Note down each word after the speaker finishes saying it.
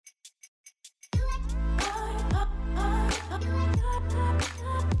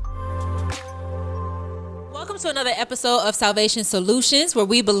to another episode of Salvation Solutions, where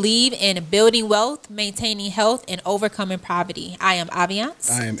we believe in building wealth, maintaining health, and overcoming poverty. I am Aviance.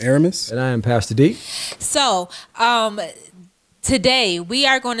 I am Aramis. And I am Pastor D. So, today we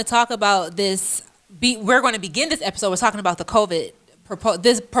are going to talk about this. We're going to begin this episode. We're talking about the COVID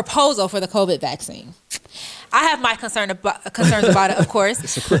this proposal for the COVID vaccine. I have my concerns about it, of course.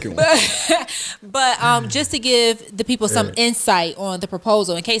 It's a cricket one. But just to give the people some insight on the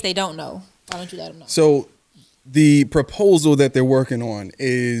proposal, in case they don't know, why don't you let them know? So the proposal that they're working on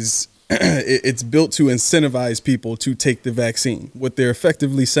is it's built to incentivize people to take the vaccine. What they're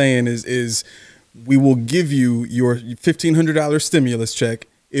effectively saying is we will give you your $1,500 stimulus check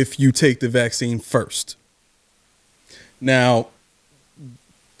if you take the vaccine first. Now,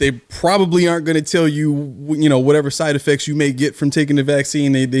 they probably aren't going to tell you, whatever side effects you may get from taking the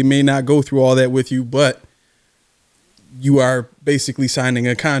vaccine. They may not go through all that with you, but you are basically signing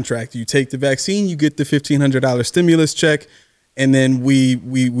a contract. You take the vaccine, you get the $1,500 stimulus check, and then we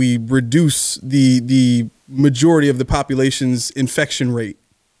reduce the majority of the population's infection rate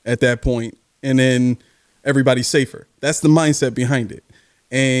at that point, and then everybody's safer. That's the mindset behind it.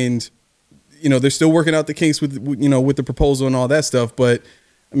 And they're still working out the kinks with the proposal and all that stuff, but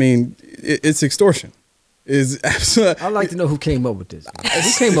I mean, it's extortion. Is absolutely. I'd like to know who came up with this.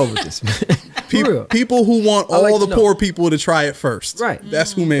 Who came up with this? People who want all the poor people to try it first. Right.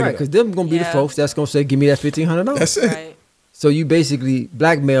 That's who made it. Right, because them going to be the folks that's going to say, give me that $1,500. That's it. Right. So you basically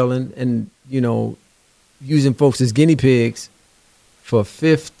blackmailing and, using folks as guinea pigs for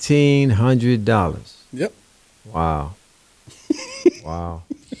 $1,500. Yep. Wow. Wow.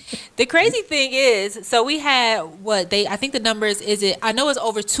 The crazy thing is, so we had I think the numbers I know it's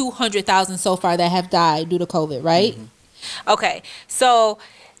over 200,000 so far that have died due to COVID, right? Mm-hmm. Okay. So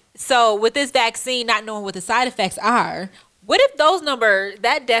with this vaccine, not knowing what the side effects are, what if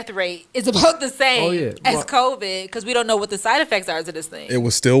that death rate is about the same as COVID, because we don't know what the side effects are to this thing? It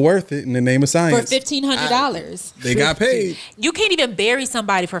was still worth it in the name of science. For $1,500. They got paid. You can't even bury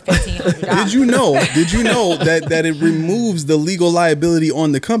somebody for $1,500. Did you know that it removes the legal liability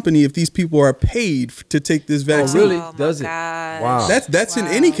on the company if these people are paid to take this vaccine? Oh, really? Oh, Does it? gosh. Wow. That's in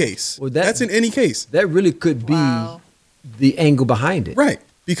any case. Well, that's in any case. That really could be the angle behind it. Right.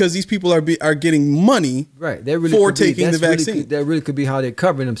 Because these people are getting money right. That really for taking the vaccine. That really could be how they're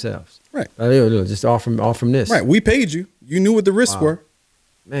covering themselves. Right. Just off from this. Right. We paid you. You knew what the risks were.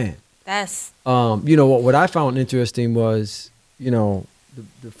 Man. That's what I found interesting was, the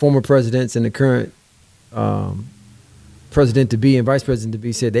former presidents and the current president-to-be and vice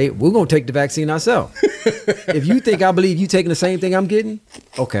president-to-be said, we're going to take the vaccine ourselves. If you think I believe you taking the same thing I'm getting,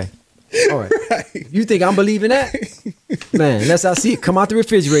 okay. All right. You think I'm believing that? Man, unless I see it come out the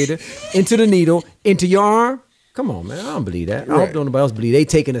refrigerator, into the needle, into your arm. Come on, man. I don't believe that. I hope nobody else believe they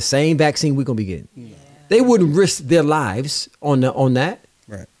taking the same vaccine we're going to be getting. Yeah. They wouldn't risk their lives on that.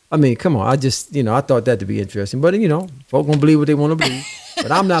 Right. I mean, come on. I just, I thought that to be interesting. But, folk going to believe what they want to believe.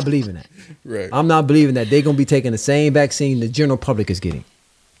 But I'm not believing that. Right. I'm not believing that they're going to be taking the same vaccine the general public is getting.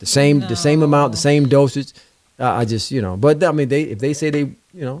 The same amount, the same dosage. I just, but I mean, if they say they,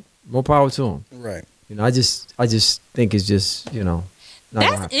 more power to them. Right. I just think it's just, not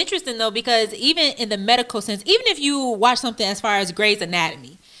That's interesting though, because even in the medical sense, even if you watch something as far as Grey's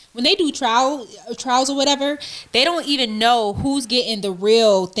Anatomy, when they do trials or whatever, they don't even know who's getting the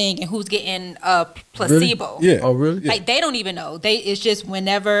real thing and who's getting a placebo. Really? Yeah. Oh, really? Like they don't even know. It's just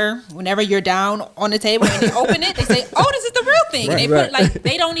whenever you're down on the table and they open it, they say, "Oh, this is the real thing." Right. And they put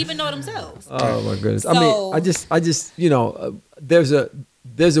they don't even know themselves. Oh my goodness. So, I mean, I just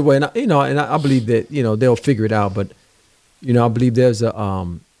there's a way, and I believe that they'll figure it out. But I believe there's a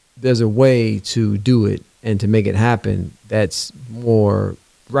way to do it and to make it happen that's more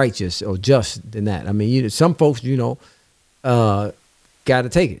righteous or just than that. I mean, some folks, got to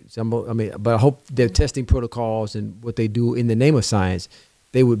take it. But I hope their testing protocols and what they do in the name of science,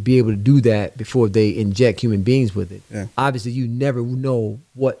 they would be able to do that before they inject human beings with it. Yeah. Obviously, you never know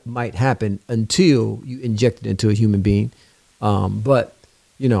what might happen until you inject it into a human being. But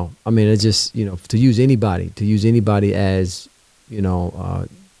it's just, to use anybody as,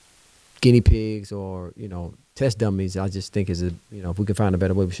 guinea pigs or, test dummies, I just think if we can find a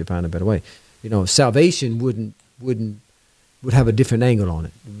better way, we should find a better way. Salvation would have a different angle on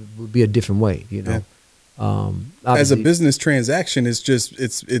it. It would be a different way, Yeah. As a business transaction, it's just,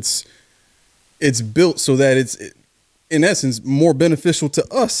 it's built so that it's, in essence, more beneficial to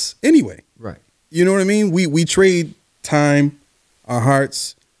us anyway. Right. You know what I mean? We trade time, our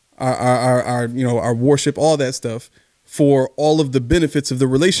hearts, our worship, all that stuff for all of the benefits of the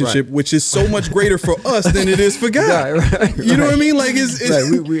relationship, which is so much greater for us than it is for God. You know what I mean? Like it's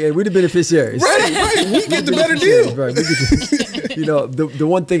we're the beneficiaries. Right. We get the better deal. Right. The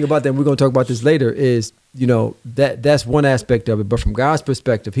one thing about that, and we're going to talk about this later, is, that's one aspect of it. But from God's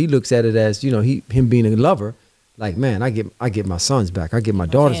perspective, he looks at it as, him being a lover, like, man, I get my sons back. I get my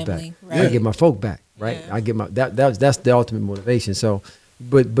daughters family, back. right. I get my folk back. Right. Yeah. I get my, that's the ultimate motivation. So,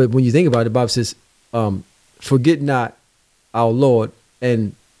 but when you think about it, Bob says, forget not our Lord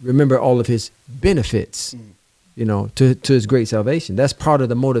and remember all of his benefits, to his great salvation. That's part of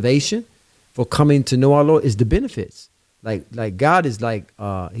the motivation for coming to know our Lord, is the benefits. Like God is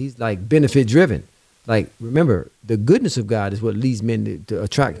he's like benefit driven. Like, remember, the goodness of God is what leads men to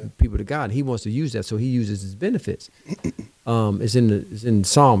attract people to God. He wants to use that, so he uses his benefits. It's in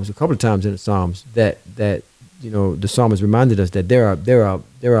Psalms, a couple of times in the Psalms, that the psalmist reminded us that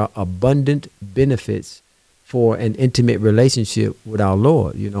there are abundant benefits for an intimate relationship with our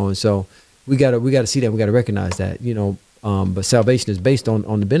Lord, and so we gotta see that, we gotta recognize that, but salvation is based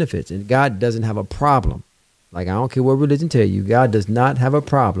on the benefits, and God doesn't have a problem. Like, I don't care what religion tell you, God does not have a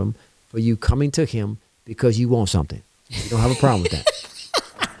problem for you coming to him because you want something. You don't have a problem with that.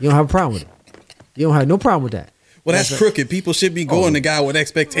 You don't have a problem with it. You don't have no problem with that. Well, that's crooked. People should be going to God with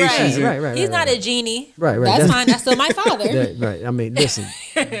expectations. Right. He's not a genie. Right. That's fine. That's still my father. Right. I mean, listen,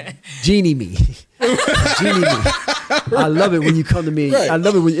 genie me. Genie me. I love it when you come to me. Right. I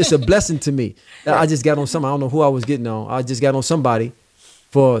love it when it's a blessing to me. Right. I just got on somebody. I don't know who I was getting on. I just got on somebody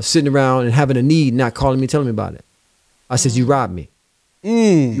for sitting around and having a need, not calling me, telling me about it. I said, you robbed me.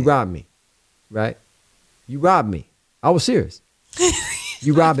 You robbed me. Right? You robbed me. I was serious.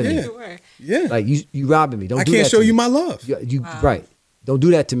 You robbing me. Yeah. Like, you robbing me. I can't show you my love. Right. Don't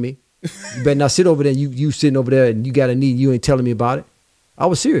do that to me. You better not sit over there. You sitting over there and you got a need. You ain't telling me about it. I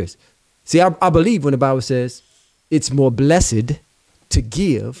was serious. See, I believe when the Bible says it's more blessed to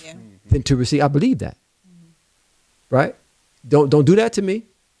give than to receive. I believe that. Right? Don't do that to me.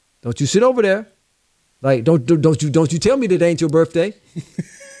 Don't you sit over there. Like, don't you tell me that ain't your birthday.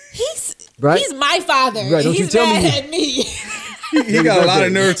 He's my father. Right? Don't He's you tell mad me at me. He got a lot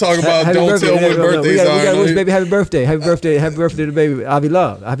of nerve talking about happy don't birthday. tell when birthdays are. We got to wish baby happy birthday. Happy birthday to baby. Avi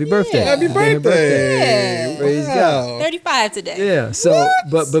Love. Happy birthday. Happy birthday. Yeah. Praise God. 35 today. Yeah. So,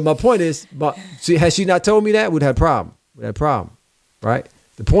 but my point is, has she not told me that, we'd have a problem. Right?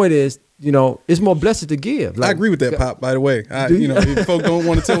 The point is, it's more blessed to give. Like, I agree with that, Pop, by the way. If folks don't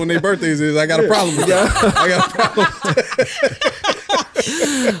want to tell when their birthdays is, I got a problem with that. I got a problem.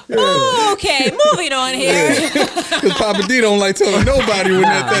 Okay, moving on here. Because Papa D don't like telling nobody when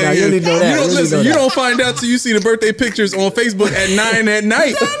that thing you is. need to know that. You don't find out till you see the birthday pictures on Facebook at 9 at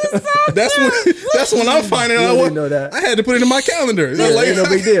night. That's when I'm finding out. I had to put it in my calendar. Ain't no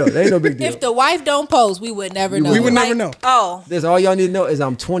big deal. Ain't no big deal. If the wife don't post, we would never know. We would never know. Oh. That's all y'all need to know is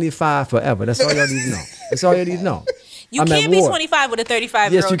I'm 25 forever. That's all y'all need to know. That's all y'all need to know. You can't be 25 with a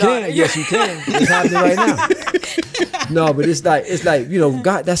 35-year-old daughter. Yes, you can. It's happening right now. No, but it's like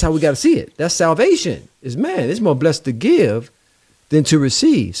God. That's how we got to see it. That's salvation. It's more blessed to give than to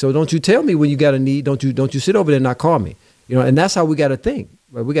receive. So don't you tell me when you got a need. Don't you sit over there and not call me. And that's how we got to think.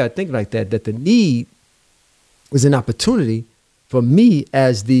 Right? We got to think like that. That the need was an opportunity for me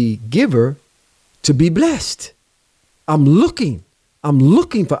as the giver to be blessed. I'm looking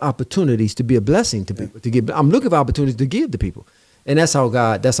for opportunities to be a blessing to people. I'm looking for opportunities to give to people, and that's how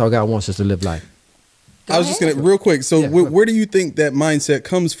God wants us to live life. I was just gonna real quick. So where do you think that mindset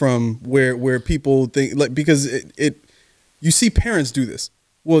comes from? Where people think like, because you see parents do this.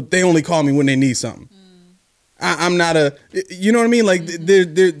 Well, they only call me when they need something. I'm not you know what I mean? Like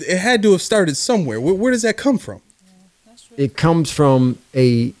it had to have started somewhere. Where does that come from? That's true. It comes from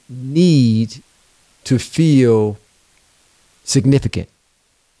a need to feel significant,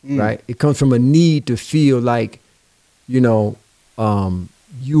 right? It comes from a need to feel like, you're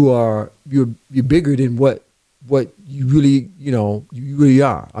bigger than what you really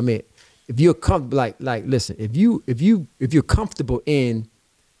are. I mean, if you're listen, if you're comfortable in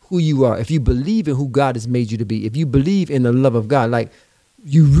who you are, if you believe in who God has made you to be, if you believe in the love of God, like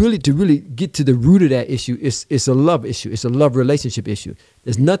to really get to the root of that issue, it's a love issue. It's a love relationship issue.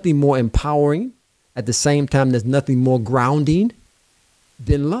 There's nothing more empowering. At the same time, there's nothing more grounding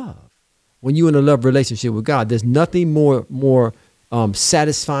than love. When you're in a love relationship with God, there's nothing more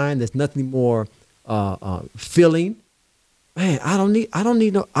satisfying. There's nothing more filling. Man, I don't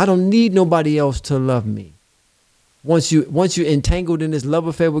need nobody else to love me. Once you're entangled in this love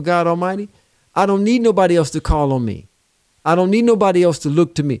affair with God Almighty, I don't need nobody else to call on me. I don't need nobody else to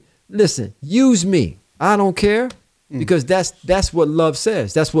look to me. Listen, use me. I don't care. Because that's what love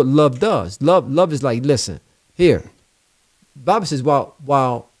says. That's what love does. Love is like, listen, here, Bible says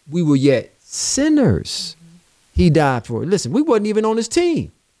while we were yet sinners, he died for it. Listen, we wasn't even on his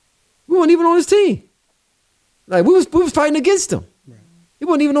team. We weren't even on his team. Like we was fighting against him. Right. He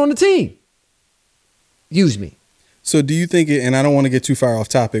wasn't even on the team. Use me. So do you think it, and I don't want to get too far off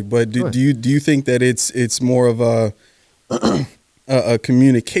topic, but do you think that it's more of a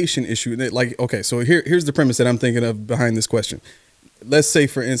communication issue? That, like, okay, so here's the premise that I'm thinking of behind this question. Let's say,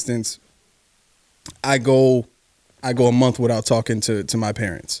 for instance, I go a month without talking to my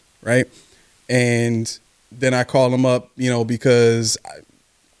parents, right? And then I call them up, because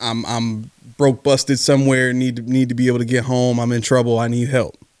I'm broke, busted somewhere, need to be able to get home. I'm in trouble. I need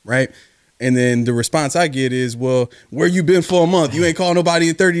help, right? And then the response I get is, well, where you been for a month? You ain't called nobody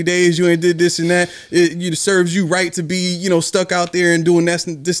in 30 days. You ain't did this and that. It serves you right to be, stuck out there and doing this,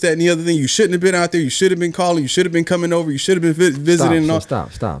 that, and the other thing. You shouldn't have been out there. You should have been calling. You should have been coming over. You should have been visiting.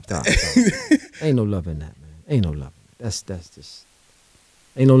 Stop. Ain't no love in that, man. Ain't no love. That's just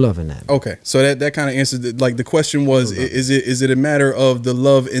ain't no love in that. Man. Okay, so that kind of answers the question was, is it a matter of the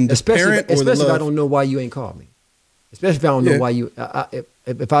love in the parent or the love? Especially if I don't know why you ain't called me. Especially if I don't know why you.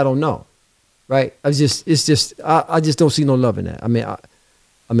 If I don't know. Right, I just don't see no love in that. I mean,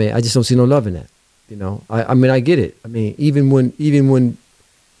 I just don't see no love in that. I get it. I mean, even when,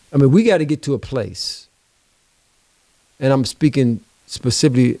 we got to get to a place, and I'm speaking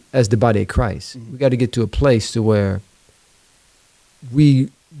specifically as the body of Christ. Mm-hmm. We got to get to a place to where we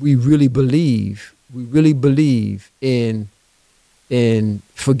really believe in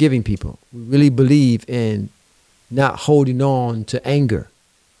forgiving people. We really believe in not holding on to anger.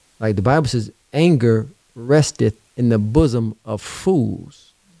 Like the Bible says, anger resteth in the bosom of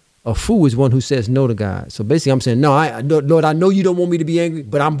fools. A fool is one who says no to God. So basically I'm saying, no, Lord, I know you don't want me to be angry,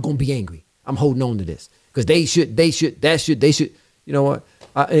 but I'm going to be angry. I'm holding on to this because they should, you know what?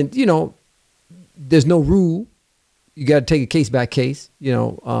 There's no rule. You got to take it case by case.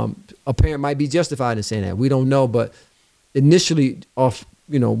 A parent might be justified in saying that. We don't know, but initially off,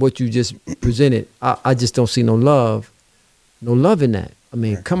 what you just presented, I just don't see no love in that. I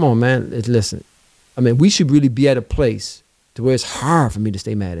mean, Come on, man. Listen, we should really be at a place to where it's hard for me to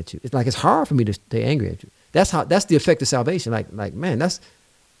stay mad at you. It's like it's hard for me to stay angry at you. That's the effect of salvation. Like man, it's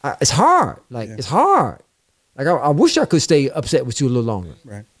hard. It's hard. Like I wish I could stay upset with you a little longer.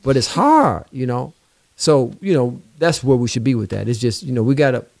 Right. But it's hard, So that's where we should be with that. It's just we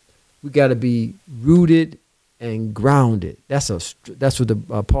gotta be rooted and grounded. That's what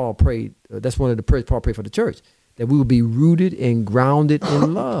the Paul prayed. That's one of the prayers Paul prayed for the church. That we will be rooted and grounded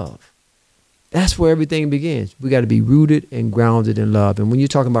in love. That's where everything begins. We got to be rooted and grounded in love. And when you're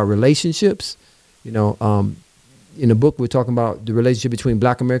talking about relationships, in the book we're talking about the relationship between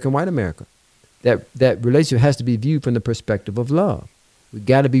Black America and White America. That relationship has to be viewed from the perspective of love. We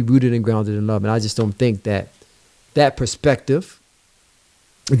got to be rooted and grounded in love. And I just don't think that perspective,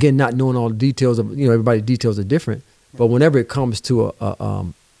 again, not knowing all the details of everybody's details are different, but whenever it comes to a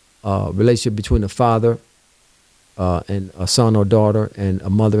relationship between a father and a son or daughter, and a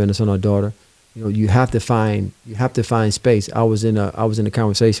mother and a son or daughter, you have to find space. I was in a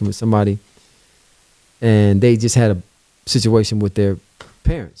conversation with somebody, and they just had a situation with their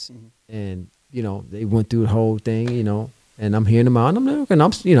parents, and they went through the whole thing, and I'm hearing them out, and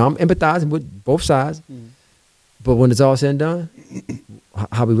I'm empathizing with both sides, but when it's all said and done,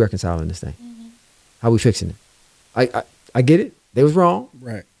 how we reconciling this thing? How we fixing it? I get it. They was wrong.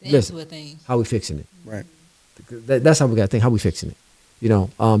 Right. Listen, how we fixing it? Right. That's how we got to think. How we fixing it?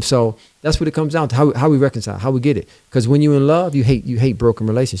 So that's what it comes down to. How we reconcile, how we get it. Because when you're in love, you hate broken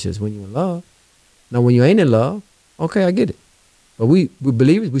relationships. When you're in love, now when you ain't in love, okay, I get it. But we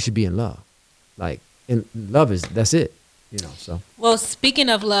believers, we should be in love. Like, in love that's it. So. Well, speaking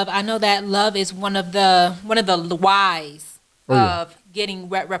of love, I know that love is one of the whys of getting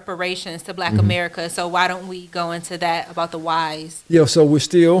reparations to Black America. So why don't we go into that about the whys? Yeah, so we're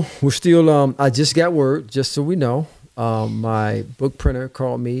still I just got word, just so we know, my book printer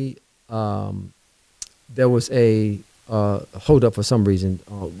called me. There was a hold up for some reason.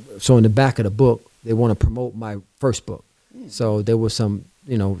 So in the back of the book, they want to promote my first book. So there was some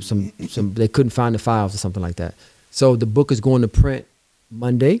they couldn't find the files or something like that. So the book is going to print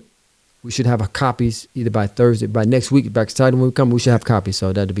Monday. We should have copies either by Thursday, by next week. Back to when we come, we should have copies.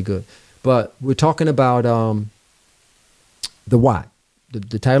 So that'd be good. But we're talking about the why.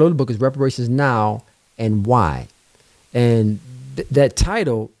 The title of the book is Reparations Now and Why. And that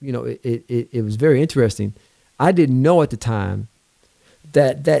title, it was very interesting. I didn't know at the time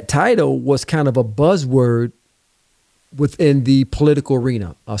that title was kind of a buzzword within the political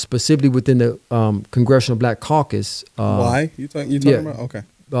arena, specifically within the Congressional Black Caucus. Why? You talking about? Okay.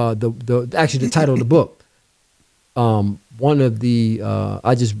 Actually the title of the book. one of the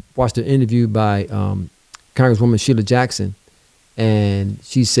I just watched an interview by Congresswoman Sheila Jackson, and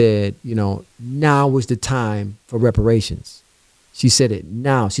she said, now is the time for reparations. She said it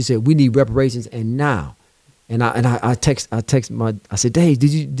now. She said we need reparations and now. And I said, Dave,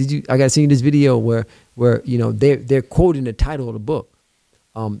 did you I got to see this video where they're quoting the title of the book.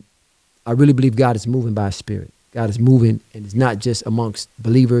 I really believe God is moving by His Spirit. God is moving, and it's not just amongst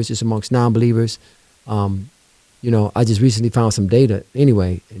believers, it's amongst non-believers. I just recently found some data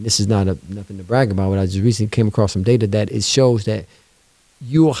anyway, and this is not nothing to brag about, but I just recently came across some data that it shows that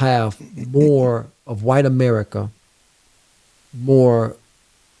you'll have more of white America more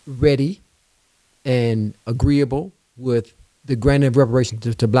ready and agreeable with the granting of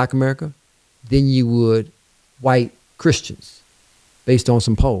reparations to Black America than you would white Christians, based on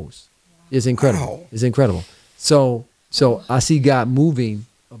some polls. It's incredible. Wow. It's incredible. So I see God moving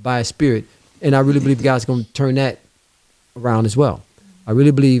by His Spirit, and I really believe God's going to turn that around as well. I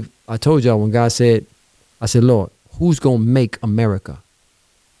really believe, I told y'all when God said, I said, Lord, who's going to make America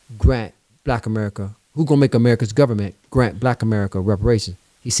grant Black America? Who's going to make America's government grant Black America reparations?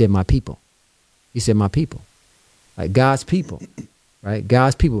 He said, my people. He said, my people. Like God's people, right?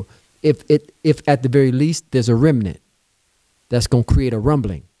 God's people. If at the very least there's a remnant that's going to create a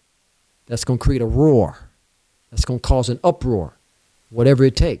rumbling, that's going to create a roar, that's going to cause an uproar, whatever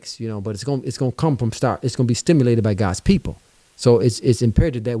it takes, but it's going to come from it's going to be stimulated by God's people. So it's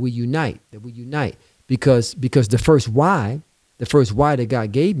imperative that we unite, because the first why that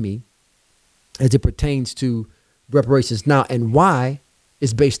God gave me as it pertains to reparations now and why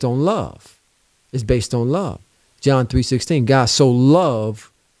is based on love. It's based on love. John 3:16, God so loved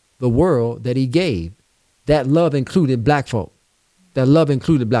the world that He gave. That love included Black folk. That love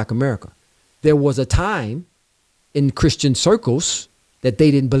included Black America. There was a time in Christian circles that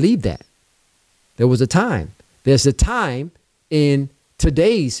they didn't believe that. There was a time. There's a time in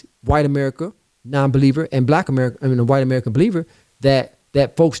today's white America, non-believer, and Black America, a white American believer, that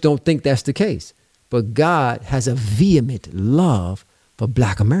folks don't think that's the case. But God has a vehement love for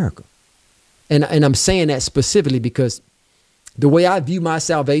Black America. And I'm saying that specifically because the way I view my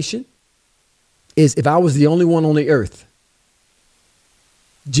salvation is if I was the only one on the earth,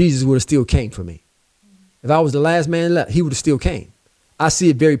 Jesus would have still came for me. If I was the last man left, He would have still came. I see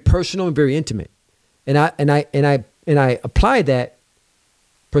it very personal and very intimate. And I apply that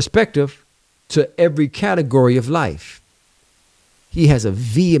perspective to every category of life. He has a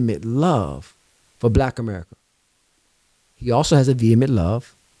vehement love for Black America. He also has a vehement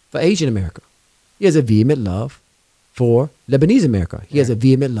love for Asian America. He has a vehement love for Lebanese America. He has a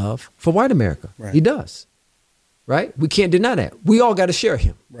vehement love for white America. Right. He does. Right? We can't deny that. We all got to share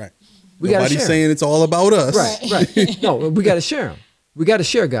Him. Right. Nobody's saying it's all about us. Right. No, we got to share Him. We got to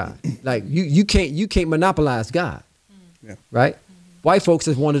share God. Like you can't monopolize God. Yeah. Right? White folks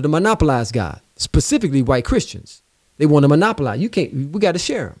have wanted to monopolize God, specifically white Christians. They want to monopolize. We got to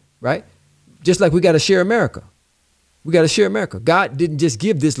share Him. Right? Just like we got to share America. We got to share America. God didn't just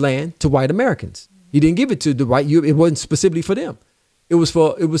give this land to white Americans. He didn't give it to the white. It wasn't specifically for them. It was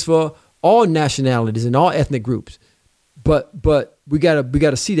for all nationalities and all ethnic groups. But we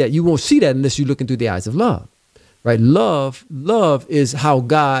gotta see that. You won't see that unless you're looking through the eyes of love, right? Love is how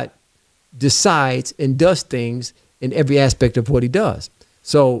God decides and does things in every aspect of what He does.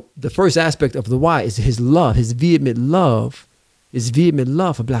 So the first aspect of the why is His love, His vehement love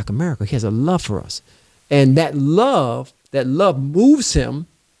for Black America. He has a love for us, and that love moves him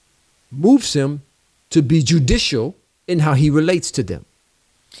to be judicial in how He relates to them.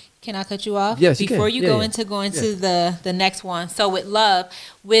 Can I cut you off? Yes, before you go into the next one. So with love,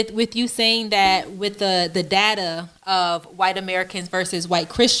 with you saying that with the data of white Americans versus white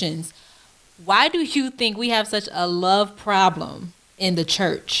Christians, why do you think we have such a love problem in the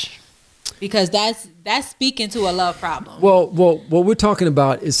church? Because that's speaking to a love problem. Well, what we're talking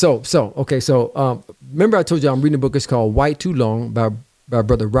about is remember I told you I'm reading a book. It's called White Too Long by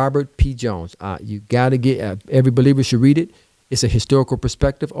Brother Robert P. Jones. You got to get every believer should read it. It's a historical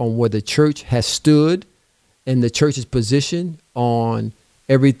perspective on where the church has stood and the church's position on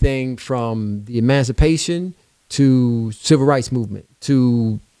everything from the emancipation to civil rights movement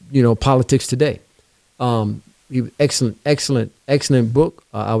to politics today. Excellent book.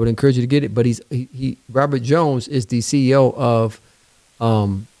 I would encourage you to get it. But Robert Jones is the CEO of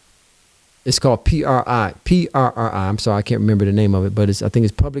it's called PRRI. I'm sorry, I can't remember the name of it, but I think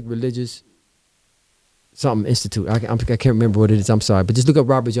it's Public Religious something Institute. I can't remember what it is. I'm sorry, but just look up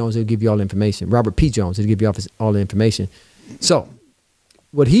Robert Jones. It'll give you all the information. Robert P. Jones. It'll give you all the information. So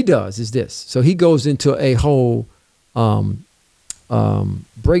what he does is this. So he goes into a whole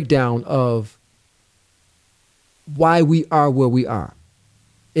breakdown of why we are where we are.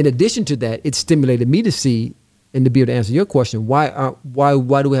 In addition to that, it stimulated me to see and to be able to answer your question, why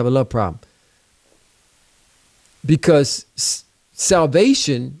do we have a love problem? Because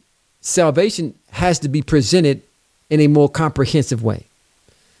salvation has to be presented in a more comprehensive way.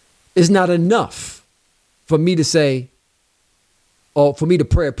 It's not enough for me to say, or for me to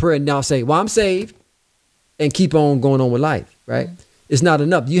pray a prayer and now say, well, I'm saved, and keep on going on with life, right? Mm-hmm. It's not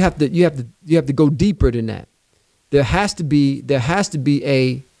enough. You have to go deeper than that. There has to be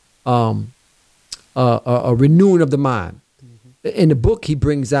a renewing of the mind. Mm-hmm. In the book, he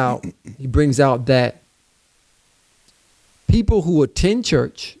brings out that people who attend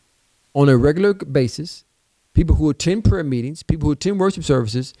church on a regular basis, people who attend prayer meetings, people who attend worship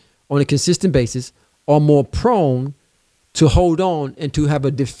services on a consistent basis are more prone to hold on and to have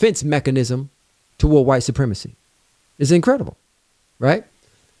a defense mechanism toward white supremacy. It's incredible, right?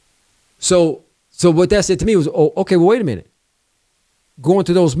 So what that said to me was, oh, okay, well, wait a minute. Going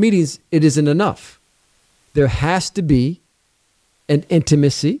to those meetings, it isn't enough. There has to be an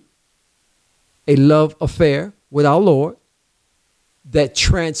intimacy, a love affair with our Lord that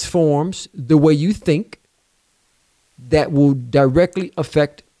transforms the way you think, that will directly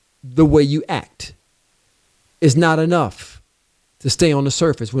affect the way you act. It's not enough to stay on the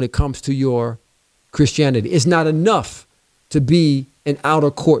surface when it comes to your Christianity. It's not enough to be an outer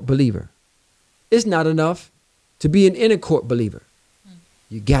court believer. It's not enough to be an inner court believer.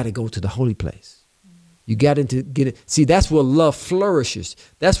 You got to go to the holy place. You got to get it. See, that's where love flourishes.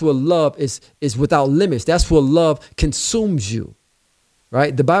 That's where love is without limits. That's where love consumes you,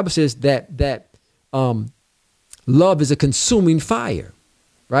 right? The Bible says that love is a consuming fire,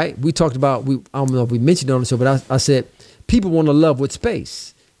 right? We talked about, I don't know if we mentioned it on the show, but I said people want to love with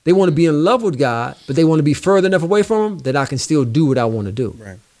space. They want to be in love with God, but they want to be further enough away from Him that I can still do what I want to do,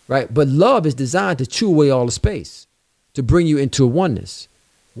 right? But love is designed to chew away all the space, to bring you into a oneness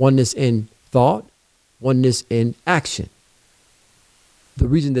in thought, oneness in action. The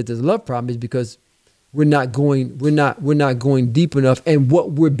reason that there's a love problem is because we're not going deep enough, and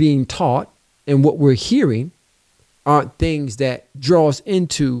what we're being taught and what we're hearing aren't things that draw us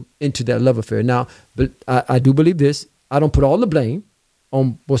into that love affair. Now, but I do believe this. I don't put all the blame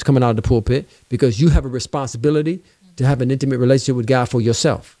on what's coming out of the pulpit, because you have a responsibility to have an intimate relationship with God for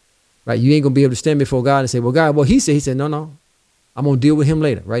yourself, right? You ain't gonna be able to stand before God and say, well, God, well, he said, no, I'm gonna deal with him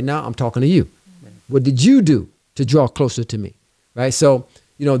later. Right now, I'm talking to you. Right. What did you do to draw closer to me, right? So,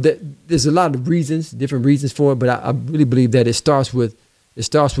 there's a lot of reasons, different reasons for it, but I really believe that it starts with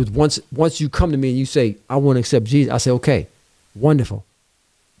once you come to me and you say, I want to accept Jesus, I say, okay, wonderful.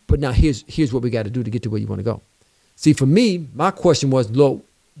 But now here's what we got to do to get to where you want to go. See, for me, my question was, Lord,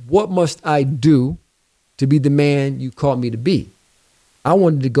 what must I do to be the man you called me to be? I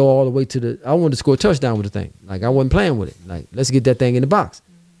wanted to go all the way I wanted to score a touchdown with the thing. Like, I wasn't playing with it. Like, let's get that thing in the box.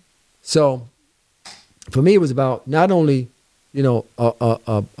 Mm-hmm. So for me, it was about not only,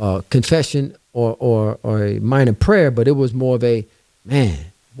 a confession or a minor prayer, but it was more of a, man,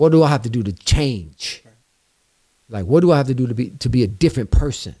 what do I have to do to change? Like, what do I have to do to be a different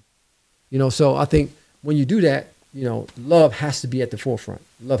person? So I think when you do that, love has to be at the forefront.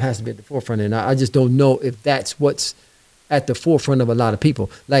 Love has to be at the forefront. And I just don't know if that's what's at the forefront of a lot of people.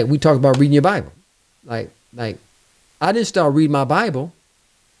 Like, we talk about reading your Bible. Like I didn't start reading my Bible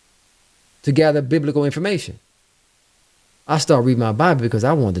to gather biblical information. I started reading my Bible because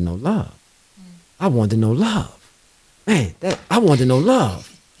I wanted to know love. I wanted to know love. Man, I wanted to know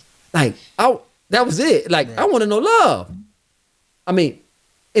love. Like, that was it. Like, right. I want to know love. I mean,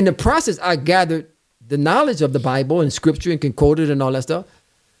 in the process, I gathered the knowledge of the Bible and scripture and can quote it and all that stuff.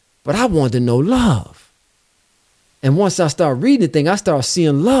 But I wanted to know love. And once I started reading the thing, I started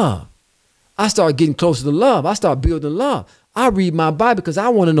seeing love. I started getting closer to love. I started building love. I read my Bible because I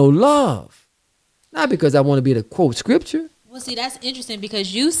want to know love. Not because I want to be able to quote scripture. Well, see, that's interesting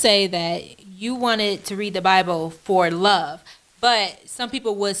because you say that you wanted to read the Bible for love. But some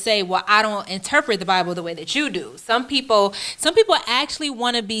people would say, well, I don't interpret the Bible the way that you do. Some people actually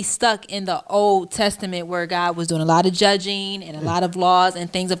want to be stuck in the Old Testament where God was doing a lot of judging and a lot of laws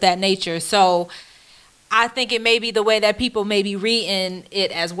and things of that nature. So I think it may be the way that people may be reading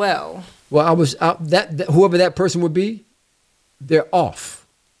it as well. Well, whoever that person would be, they're off.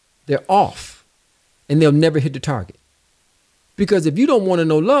 They're off. And they'll never hit the target. Because if you don't want to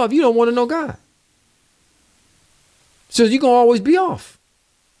know love, you don't want to know God. So you're going to always be off.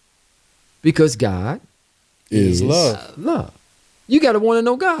 Because God is love. Love. You got to want to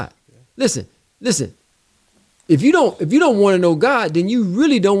know God. Yeah. Listen. If you don't want to know God, then you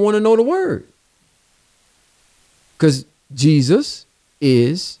really don't want to know the word. Because Jesus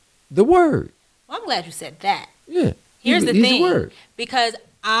is the word. Well, I'm glad you said that. Yeah. Here's the He's thing, word. because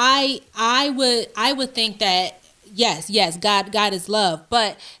I would think that yes, God is love,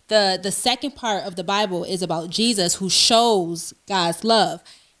 but the second part of the Bible is about Jesus, who shows God's love,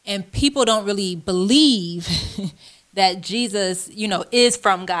 and people don't really believe that Jesus, is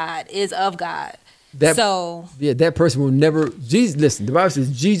from God, is of God. That person will never. Jesus, listen, the Bible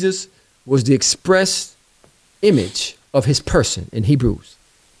says Jesus was the express image of his person in Hebrews.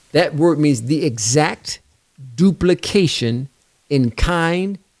 That word means the exact duplication in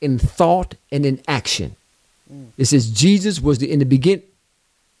kind, in thought, and in action. It says Jesus was in the beginning.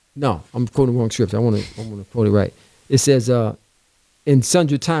 No, I'm quoting the wrong scripture. I want to quote it right. It says in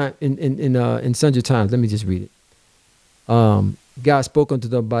sundry time in sundry times. Let me just read it. God spoke unto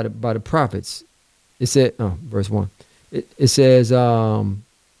them by the prophets. It said, verse 1. It says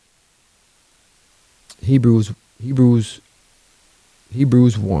Hebrews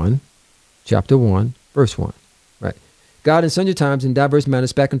 1, chapter 1, verse 1. Right. God in sundry times in diverse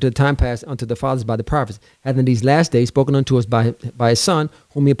manners spake unto the time past unto the fathers by the prophets, hath in these last days spoken unto us by his Son,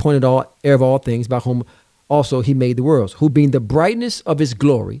 whom he appointed heir of all things, by whom also he made the worlds, who being the brightness of his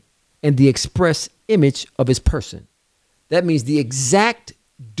glory and the express image of his person. That means the exact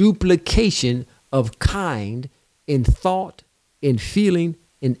duplication of kind in thought, in feeling,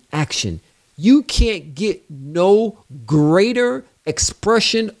 in action. You can't get no greater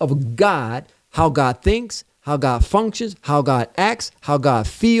expression of God, how God thinks, how God functions, how God acts, how God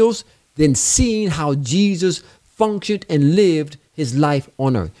feels, than seeing how Jesus functioned and lived his life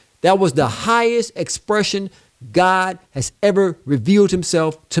on earth. That was the highest expression God has ever revealed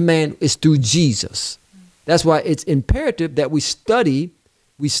himself to man, is through Jesus. That's why it's imperative that we study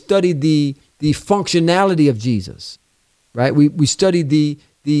the functionality of Jesus, right? We study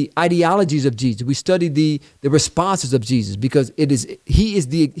the ideologies of Jesus. We study the responses of Jesus, because he is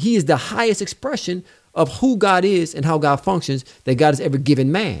the highest expression of who God is and how God functions that God has ever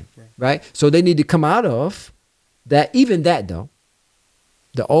given man, right? So they need to come out of that. Even that though,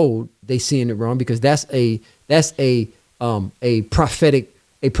 the old, they seeing it wrong, because that's a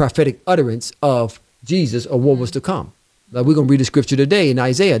prophetic utterance of Jesus or what was to come. Like we're gonna read the scripture today in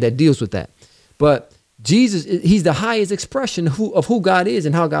Isaiah that deals with that. But Jesus, he's the highest expression of who God is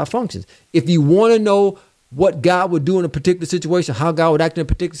and how God functions. If you want to know what God would do in a particular situation, how God would act in a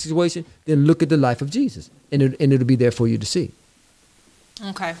particular situation, then look at the life of Jesus, and it'll be there for you to see.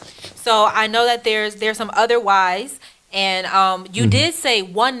 Okay, so I know that there's some other whys, and you did say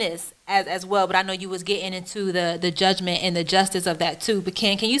oneness as well, but I know you was getting into the judgment and the justice of that too. But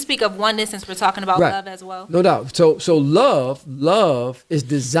can you speak of oneness, since we're talking about love as well? No doubt. So love is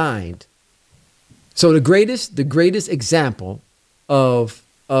designed. So the greatest example of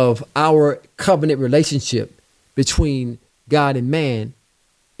our covenant relationship between God and man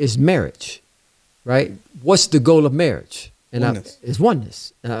is marriage, right? What's the goal of marriage? And Oneness. It's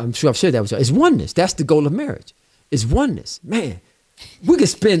oneness. I'm sure I've shared that with you. It's oneness. That's the goal of marriage. It's oneness. Man, we could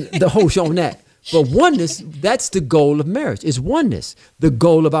spend the whole show on that. But oneness, that's the goal of marriage. It's oneness. The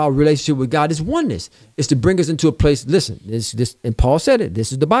goal of our relationship with God is oneness. It's to bring us into a place, listen, this, and Paul said it,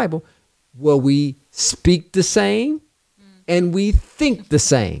 this is the Bible, where we speak the same and we think the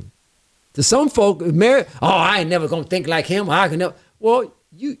same. To some folk, marriage, I ain't never gonna think like him. I can never. Well,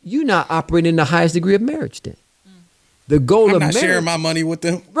 you're not operating in the highest degree of marriage then. The goal I'm of not marriage, sharing my money with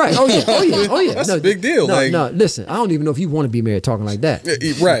them. right? Oh yeah. That's a big deal. No, listen, I don't even know if you want to be married talking like that.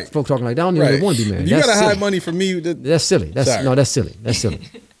 Right. Folks talking like that, I don't even want to be married. If you That's gotta silly. hide money from me. That's silly. That's silly. That's silly.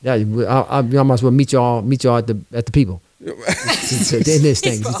 Yeah, I might as well meet y'all at the people. In this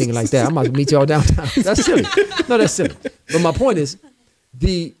thing, you thinking like that. I might meet y'all downtown. That's silly. No, that's silly. But my point is,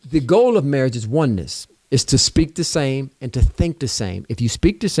 the goal of marriage is oneness. Is to speak the same and to think the same. If you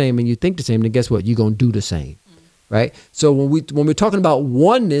speak the same and you think the same, then guess what? You're gonna do the same, right? So when we're talking about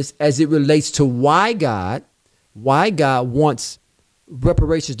oneness as it relates to why God wants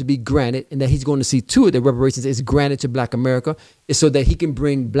reparations to be granted, and that He's going to see to it that reparations is granted to Black America, is so that He can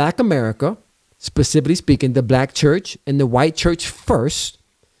bring Black America, specifically speaking, the Black church and the white church first,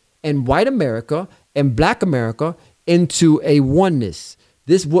 and white America and Black America into a oneness.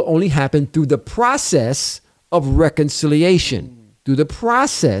 This will only happen through the process of reconciliation. Through the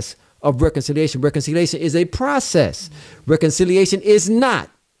process of reconciliation. Reconciliation is a process. Reconciliation is not.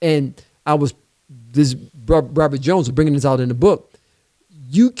 And Robert Jones was bringing this out in the book.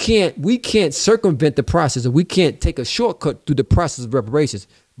 We can't circumvent the process, or we can't take a shortcut through the process of reparations.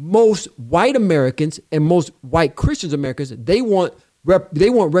 Most white Americans and most white Christians Americans, they want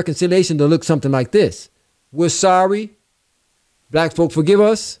reconciliation to look something like this. We're sorry. Black folk, forgive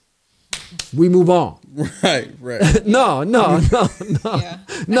us. We move on. Right. No, Yeah.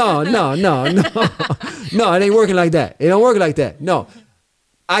 no. It ain't working like that. It don't work like that. No,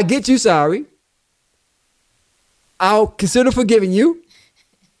 I get you sorry. I'll consider forgiving you.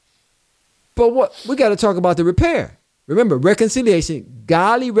 But what we got to talk about the repair. Remember, reconciliation,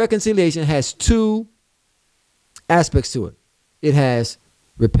 godly reconciliation has two aspects to it. It has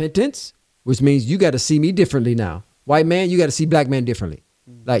repentance, which means you got to see me differently now. White man, you got to see black man differently.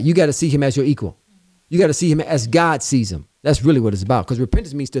 Like you got to see him as your equal. You got to see him as God sees him. That's really what it's about. Because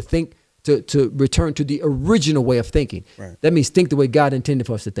repentance means to think, to return to the original way of thinking. Right. That means think the way God intended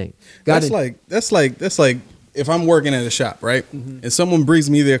for us to think. That's like if I'm working at a shop, right, and someone brings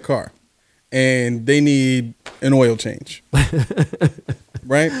me their car, and they need an oil change,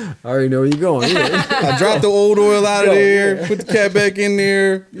 right? I already know where you're going. Yeah. I drop the old oil out of there, put the cap back in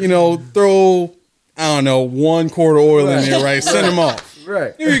there, throw, I don't know, 1 quart of oil in there, right? Send them off.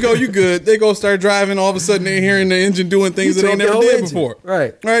 Right. Here you go, you good. They go start driving, all of a sudden they're hearing the engine doing things that they never did before.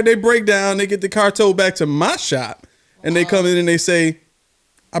 Right. All right, they break down, they get the car towed back to my shop, and they come in and they say,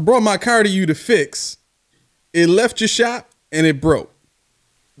 I brought my car to you to fix. It left your shop and it broke.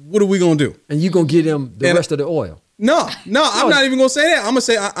 What are we going to do? And you're going to give them the rest of the oil. No, I'm not even going to say that. I'm going to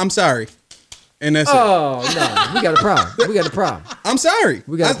say, I'm sorry. And that's it. Oh, no. We got a problem. I'm sorry.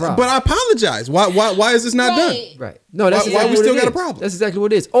 We got a problem. But I apologize. Why is this not done? Right. No, that's why we still got a problem? That's exactly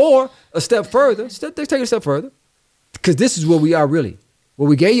what it is. Or a step further. Let's take it a step further. Because this is where we are really. Well,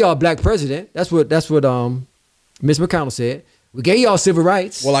 we gave y'all a black president. That's what Mitch McConnell said. We gave y'all civil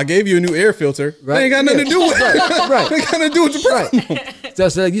rights. Well, I gave you a new air filter. Right. That ain't got nothing to do with it. Right. It ain't got nothing to do with the problem.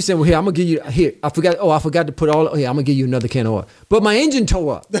 Right. So you said, well, here, I'm going to give you, here, I forgot to put here, I'm going to give you another can of oil. But my engine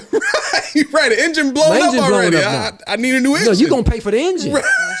tore up. Right. The engine blowing up already. I need a new engine. No, you're going to pay for the engine. Right.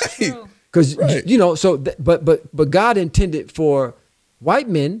 Because, but God intended for white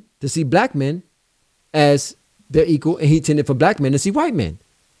men to see black men as their equal, and he intended for black men to see white men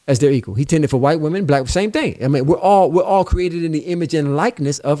as their equal. He intended for white women, black, same thing. I mean, we're all created in the image and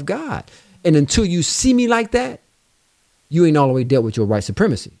likeness of God. And until you see me like that, you ain't all the way dealt with your white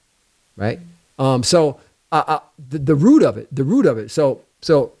supremacy, right? The root of it. So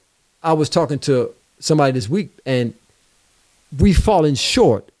I was talking to somebody this week, and we've fallen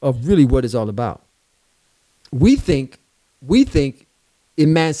short of really what it's all about. We think the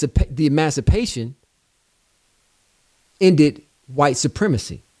emancipation ended white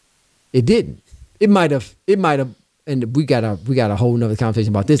supremacy. It didn't. It might have, and we got a whole nother conversation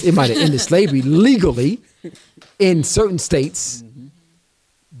about this. It might have ended slavery legally in certain states,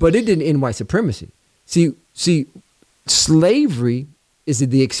 but it didn't end white supremacy. See, slavery is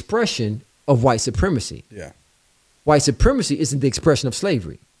the expression of white supremacy. Yeah. White supremacy isn't the expression of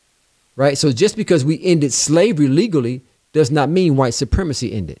slavery, right? So just because we ended slavery legally does not mean white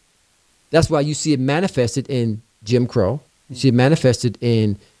supremacy ended. That's why you see it manifested in Jim Crow. You see it manifested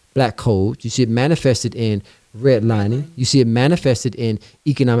in black codes. You see it manifested in redlining. You see it manifested in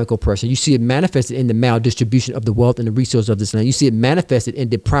economic oppression. You see it manifested in the maldistribution of the wealth and the resources of this land. You see it manifested in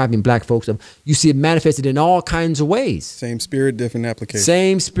depriving black folks of. You see it manifested in all kinds of ways. Same spirit, different application.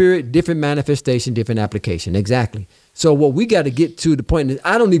 Same spirit, different manifestation, different application. Exactly. So what we got to get to the point is,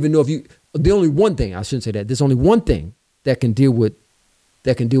 I don't even know if you. The only one thing, I shouldn't say that. There's only one thing that can deal with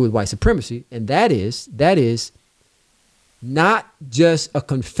white supremacy, and that is not just a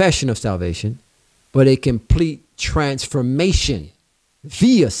confession of salvation, but a complete transformation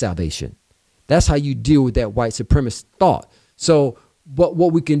via salvation. That's how you deal with that white supremacist thought. So what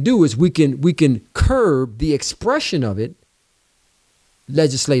we can do is we can curb the expression of it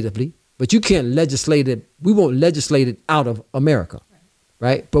legislatively, but you can't legislate it. We won't legislate it out of America,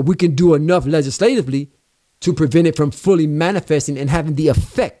 right? But we can do enough legislatively to prevent it from fully manifesting and having the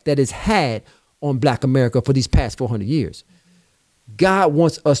effect that it's had on black America for these past 400 years. God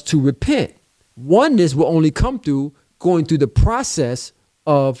wants us to repent. Oneness will only come through going through the process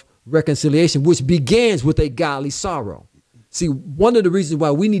of reconciliation, which begins with a godly sorrow. See, one of the reasons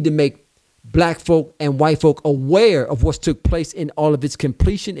why we need to make black folk and white folk aware of what's took place in all of its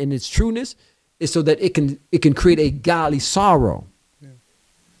completion and its trueness is so that it can create a godly sorrow. Yeah.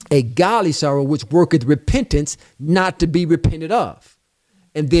 A godly sorrow which worketh repentance not to be repented of.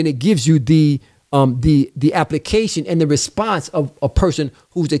 And then it gives you the application and the response of a person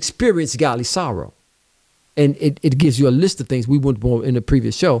who's experienced godly sorrow. And it gives you a list of things we went over in the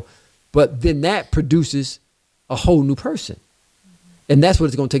previous show, but then that produces a whole new person. And that's what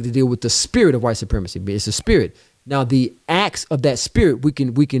it's going to take to deal with the spirit of white supremacy. It's a spirit. Now the acts of that spirit we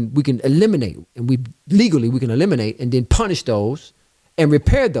can eliminate, and we can eliminate and then punish those and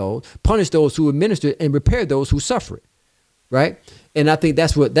repair those, punish those who administer it and repair those who suffer it. right? And I think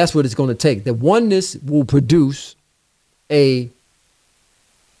that's what it's going to take. The oneness will produce a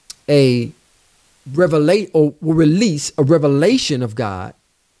revelate or will release a revelation of God,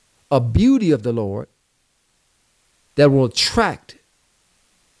 a beauty of the Lord that will attract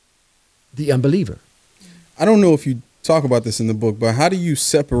the unbeliever. I don't know if you talk about this in the book, but how do you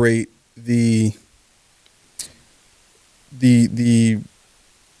separate the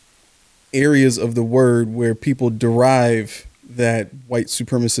areas of the word where people derive that white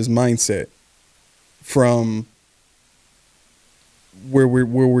supremacist mindset from where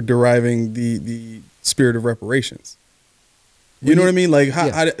we're deriving the spirit of reparations? You know what I mean? Like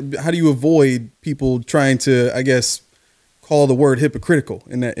how do you avoid people trying to, I guess, call the word hypocritical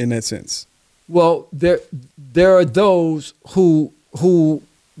in that sense? Well, there are those who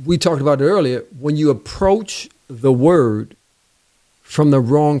we talked about it earlier. When you approach the word from the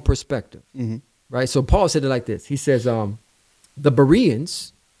wrong perspective, right? So Paul said it like this. He says, the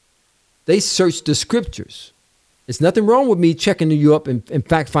Bereans, they searched the scriptures. There's nothing wrong with me checking you up and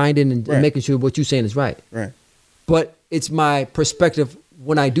fact finding and making sure what you're saying is right. Right. But it's my perspective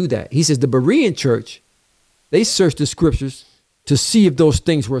when I do that. He says the Berean church, they searched the scriptures to see if those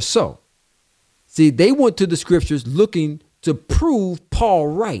things were so. See, they went to the scriptures looking to prove Paul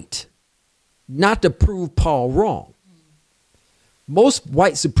right, not to prove Paul wrong. Most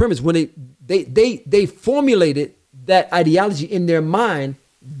white supremacists, when they formulated that ideology in their mind,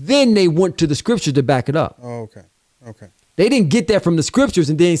 then they went to the scriptures to back it up. Oh, okay. They didn't get that from the scriptures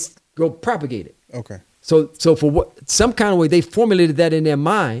and then go propagate it. Okay. So for what some kind of way they formulated that in their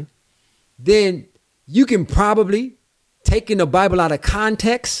mind, then you can probably taking the Bible out of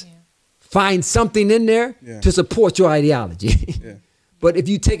context, find something in there to support your ideology. But if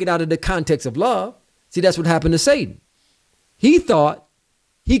you take it out of the context of love, see, that's what happened to Satan. He thought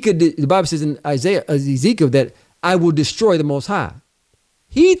he could, the Bible says in Ezekiel that I will destroy the Most High.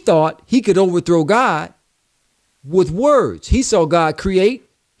 He thought he could overthrow God with words. He saw God create.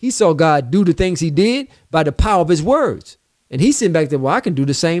 He saw God do the things he did by the power of his words. And he's sitting back there, well, I can do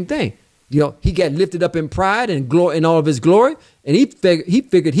the same thing. You know, he got lifted up in pride and glory in all of his glory. And he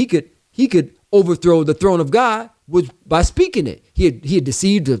figured he could overthrow the throne of God by speaking it. He had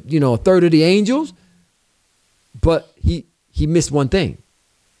deceived a third of the angels, but he missed one thing.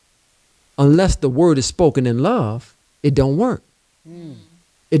 Unless the word is spoken in love, it don't work.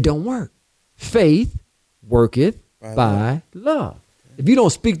 It don't work. Faith worketh by love. If you don't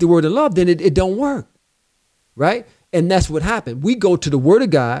speak the word of love, then it don't work, right? And that's what happened. We go to the word of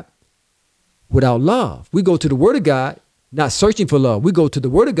God without love. We go to the word of God not searching for love. We go to the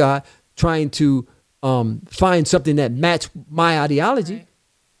word of God trying to find something that match my ideology,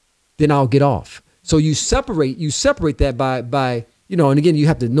 then I'll get off. So you separate that by and again, you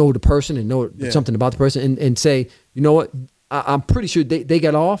have to know the person and know something about the person and say, you know what, I'm pretty sure they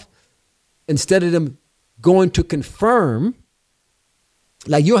got off. Instead of them going to confirm,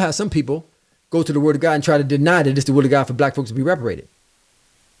 like you'll have some people go to the word of God and try to deny that it's the word of God for black folks to be reparated.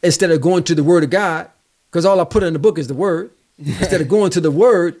 Instead of going to the word of God, because all I put in the book is the word, instead of going to the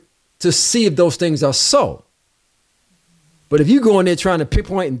word to see if those things are so. But if you go in there trying to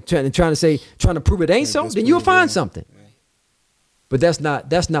pinpoint and trying to prove it ain't so, then you'll find something. But that's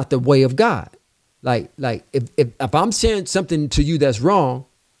not the way of God. Like if I'm saying something to you that's wrong,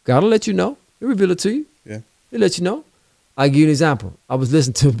 God will let you know. He'll reveal it to you. Yeah. He'll let you know. I'll give you an example. I was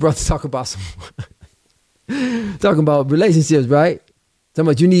listening to a brother talk about talking about relationships, right? Talking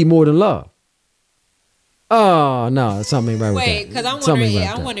about you need more than love. Oh, no, something ain't right with that. Wait, because I'm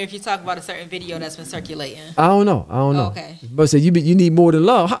wondering if you talk about a certain video that's been circulating. I don't know. Okay. But say you need more than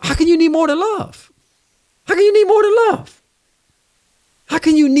love. How can you need more than love? How can you need more than love? How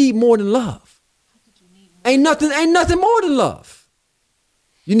can you need more than love? Ain't nothing more than love.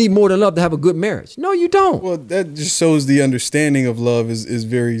 You need more than love to have a good marriage. No, you don't. Well, that just shows the understanding of love is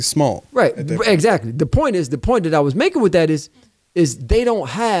very small. Right. Exactly. The point that I was making with that is they're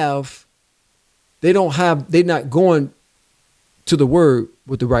not going to the word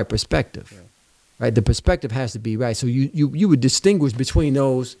with the right perspective. Yeah. Right? The perspective has to be right. So you would distinguish between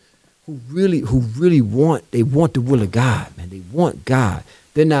those who really want the will of God, man. They want God.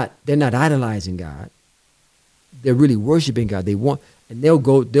 They're not idolizing God. They're really worshiping God. And they'll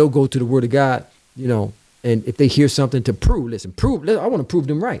go to the word of God, and if they hear something to prove, I want to prove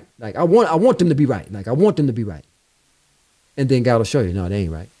them right. Like I want them to be right. Like I want them to be right. And then God will show you, no, they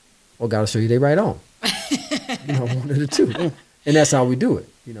ain't right. Or God will show you they right on. One of the two. And that's how we do it,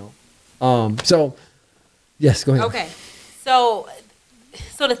 So yes, go ahead. Okay. So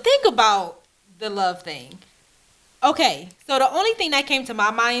to think about the love thing. Okay. So the only thing that came to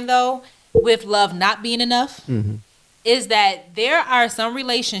my mind though, with love not being enough, is that there are some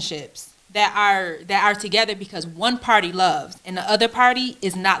relationships that are together because one party loves and the other party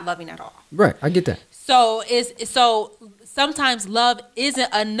is not loving at all. Right, I get that. So sometimes love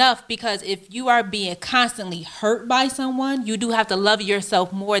isn't enough, because if you are being constantly hurt by someone, you do have to love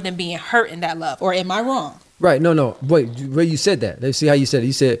yourself more than being hurt in that love. Or am I wrong? Right. No. Wait, where you said that. Let's see how you said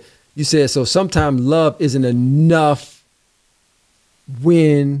it. You said so sometimes love isn't enough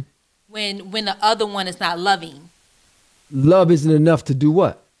when the other one is not loving. Love isn't enough to do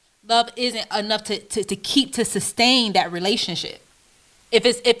what? Love isn't enough to sustain that relationship.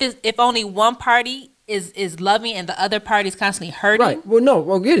 If only one party is loving and the other party is constantly hurting. Right. Well, no,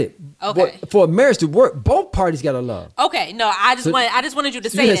 we'll get it. Okay. But for a marriage to work, both parties gotta love. Okay. No, I just wanted you to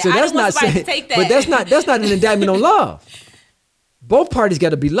say that. So I that's didn't want not somebody saying, to take that. but that's not an indictment on love. Both parties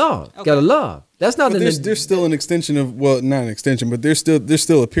got to be loved. Okay. Got to love. That's not But an. there's still an extension of, well, not an extension, but there's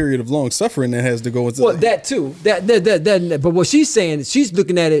still a period of long suffering that has to go into. Well, that too. That. But what she's saying is she's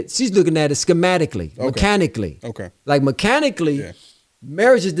looking at it schematically, mechanically. Okay. Like mechanically, Yeah.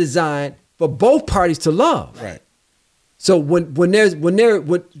 marriage is designed for both parties to love. Right. So when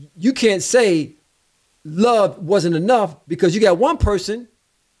you can't say love wasn't enough because you got one person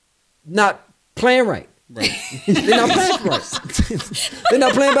not playing right. Right. They're not playing right. They're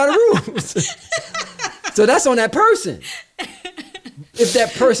not playing by the rules. So that's on that person. If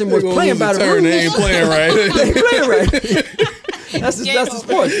that person was playing by the rules, they ain't playing right. they ain't playing right. That's the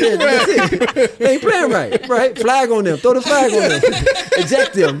sport. Yeah, that's it. They ain't playing right? Flag on them. Throw the flag on them.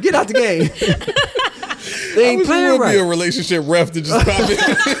 Eject them. Get out the game. They ain't playing right. Be a relationship ref to just pop in.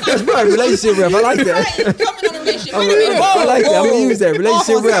 That's right, relationship ref. I like that. I like that. I'm gonna use that.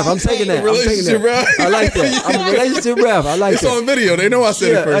 Relationship ref. I'm taking that. Relationship ref. I like that. I'm a relationship ref. I like It's that. on video. They know I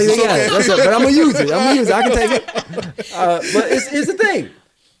said it first. It's okay. That's it. But I'm gonna use it. I can take it. But it's the thing.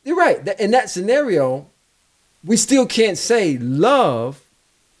 You're right. In that scenario, we still can't say love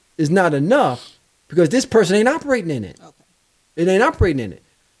is not enough because this person ain't operating in it. Okay. It ain't operating in it.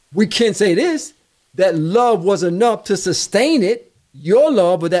 We can say this, that love was enough to sustain it. Your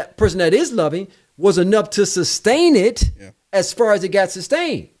love, or that person that is loving, was enough to sustain it as far as it got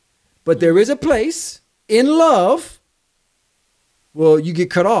sustained. But there is a place in love where you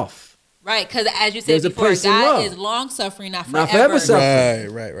get cut off. Right, because as you There's said a before, place in God love. is long suffering, not Not forever. forever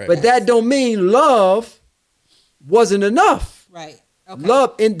suffering. Right. But that don't mean love wasn't enough. Right. Okay.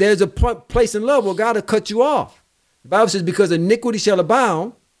 Love, and there's a place in love where God will cut you off. The Bible says, because iniquity shall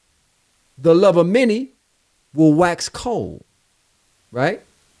abound, the love of many will wax cold. Right?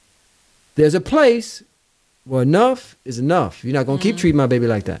 There's a place where enough is enough. You're not gonna keep treating my baby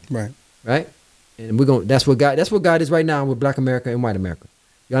like that. Right. Right? And that's what God is right now with Black America and White America.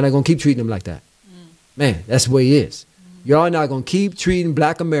 Y'all not gonna keep treating them like that. Man, that's the way he is. Y'all not gonna keep treating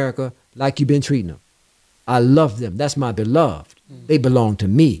Black America like you've been treating them. I love them. That's my beloved. They belong to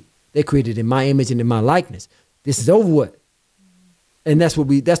me. They're created in my image and in my likeness. This is over with. And that's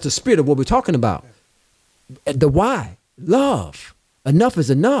the spirit of what we're talking about. The why? Love. Enough is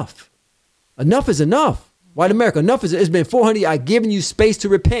enough. Enough is enough. White America, it's been 400 years. I've given you space to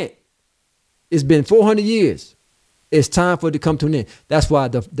repent. It's been 400 years. It's time for it to come to an end. That's why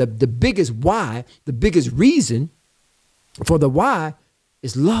the biggest why, the biggest reason for the why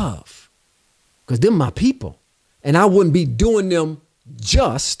is love. Because they're my people. And I wouldn't be doing them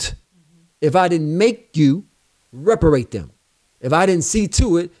just if I didn't make you reparate them. If I didn't see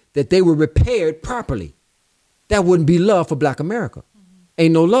to it that they were repaired properly. That wouldn't be love for Black America.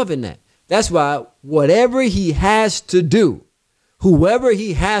 Ain't no love in that. That's why whatever he has to do, whoever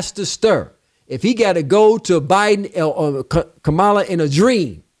he has to stir, if he got to go to Biden or Kamala in a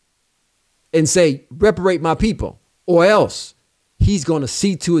dream and say, reparate my people, or else he's going to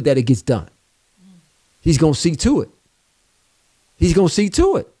see to it that it gets done. He's going to see to it. He's going to see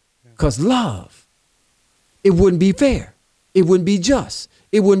to it. Because love, it wouldn't be fair. It wouldn't be just.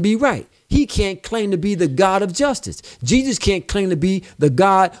 It wouldn't be right. He can't claim to be the God of justice. Jesus can't claim to be the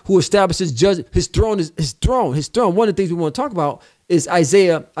God who establishes his throne. His throne. One of the things we want to talk about is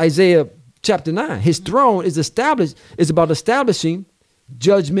Isaiah chapter 9. His throne is about establishing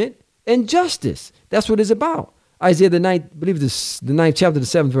judgment and justice. That's what it's about. Isaiah the 9th, I believe this the 9th chapter, the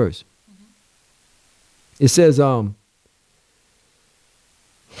 7th verse. It says, of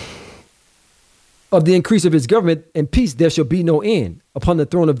the increase of his government and peace there shall be no end upon the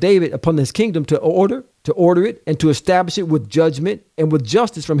throne of David, upon his kingdom, to order it and to establish it with judgment and with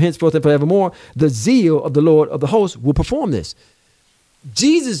justice from henceforth and forevermore. The zeal of the Lord of the hosts will perform this.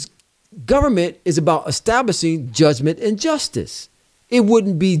 Jesus' government is about establishing judgment and justice. It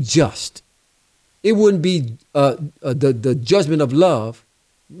wouldn't be just. It wouldn't be the judgment of love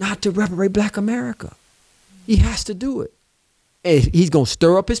not to reparate Black America. He has to do it. And he's going to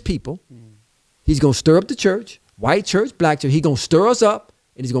stir up his people. He's going to stir up the church, white church, black church. He's going to stir us up,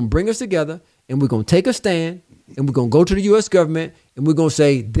 and he's going to bring us together, and we're going to take a stand, and we're going to go to the U.S. government, and we're going to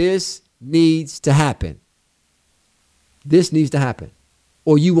say, this needs to happen. This needs to happen,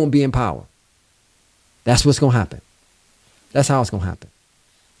 or you won't be in power. That's what's going to happen. That's how it's going to happen.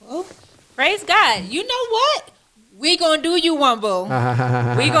 Well, praise God. You know what? We gonna do you one, boo.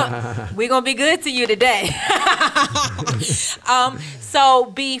 we gonna be good to you today. So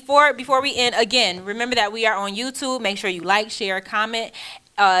before we end, again, remember that we are on YouTube. Make sure you like, share, comment.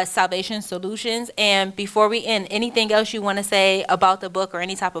 Salvation Solutions. And before we end, anything else you want to say about the book or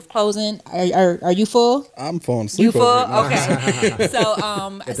any type of closing? Are you full? I'm falling asleep. You full? Over it now. Okay.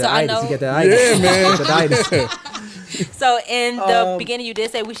 So I know. You get that itis. Yeah, man. Get that itis. So in the beginning, you did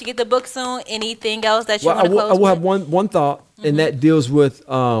say we should get the book soon. Anything else that you want to close I will with? have one thought, and that deals with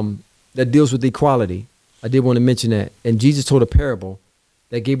equality. I did want to mention that, and Jesus told a parable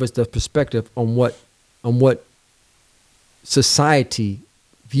that gave us the perspective on what society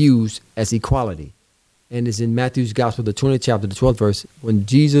views as equality, and it's in Matthew's Gospel, the 20th chapter, the 12th verse, when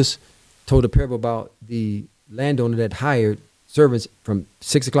Jesus told a parable about the landowner that hired servants from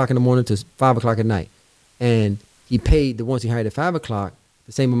 6 o'clock in the morning to 5 o'clock at night, and he paid the ones he hired at 5 o'clock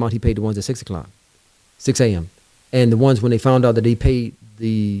the same amount he paid the ones at 6 a.m. And the ones, when they found out that he paid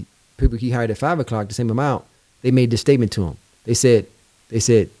the people he hired at 5 o'clock the same amount, they made this statement to him. They said,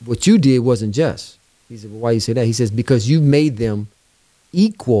 what you did wasn't just. He said, well, why you say that? He says, because you made them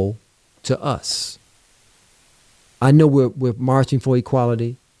equal to us. I know we're marching for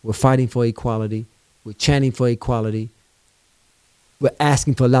equality. We're fighting for equality. We're chanting for equality. We're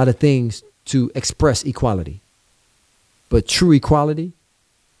asking for a lot of things to express equality. But true equality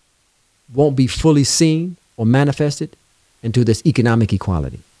won't be fully seen or manifested until there's economic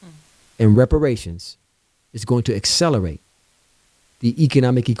equality. And reparations is going to accelerate the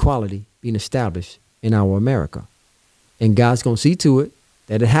economic equality being established in our America. And God's going to see to it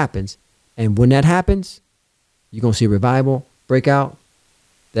that it happens. And when that happens, you're going to see a revival break out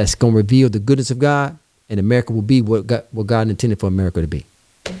that's going to reveal the goodness of God, and America will be what God intended for America to be.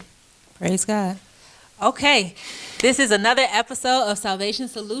 Praise God. Okay, this is another episode of Salvation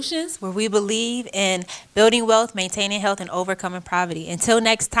Solutions, where we believe in building wealth, maintaining health, and overcoming poverty. Until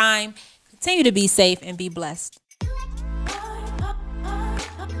next time, continue to be safe and be blessed.